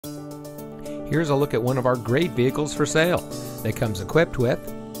Here's a look at one of our great vehicles for sale that comes equipped with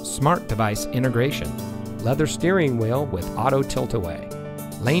smart device integration, leather steering wheel with auto tilt-away,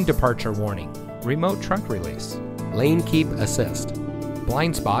 lane departure warning, remote trunk release, lane keep assist,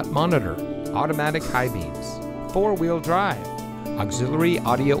 blind spot monitor, automatic high beams, four-wheel drive, auxiliary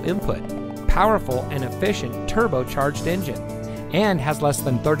audio input, powerful and efficient turbocharged engine, and has less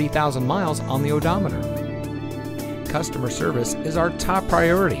than 30,000 miles on the odometer. Customer service is our top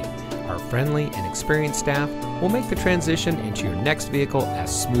priority. Our friendly and experienced staff will make the transition into your next vehicle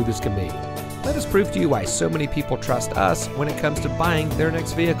as smooth as can be. Let us prove to you why so many people trust us when it comes to buying their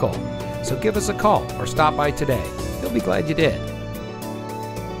next vehicle. So give us a call or stop by today. You'll be glad you did.